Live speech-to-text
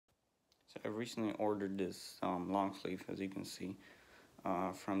So I recently ordered this long sleeve, as you can see,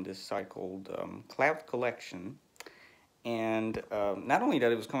 from this site called Cloud Collection. And not only that,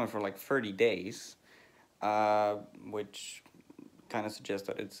 it was coming for like 30 days, which kind of suggests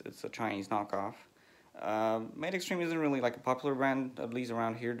that it's a Chinese knockoff. Made Extreme isn't really like a popular brand, at least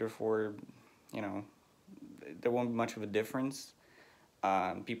around here. Therefore, you know, there won't be much of a difference.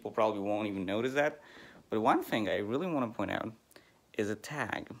 People probably won't even notice that. But one thing I really want to point out is a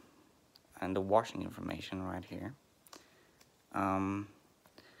tag and the washing information right here.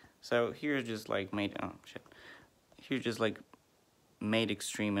 So here's just like here's just like made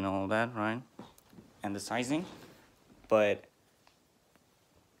extreme and all that, right? And the sizing. But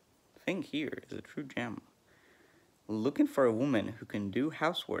the thing here is a true gem. Looking for a woman who can do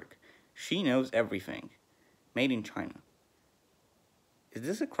housework. She knows everything. Made in China. Is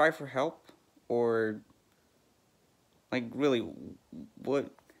this a cry for help? Or, like, really, what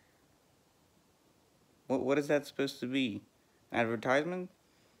is that supposed to be? Advertisement?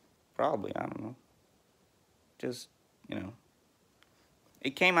 Probably, I don't know. Just, you know.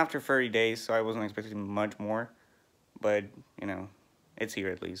 It came after 30 days, so I wasn't expecting much more. But, you know, it's here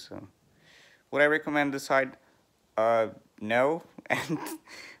at least, so. Would I recommend this site? No. And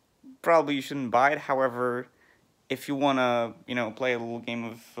probably you shouldn't buy it. However, if you want to, you know, play a little game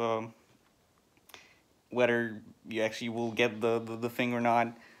of whether you actually will get the thing or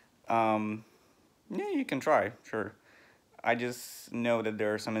not, yeah, you can try, sure. I just know that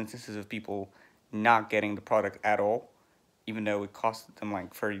there are some instances of people not getting the product at all, even though it cost them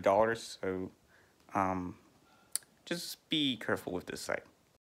like $30, so just be careful with this site.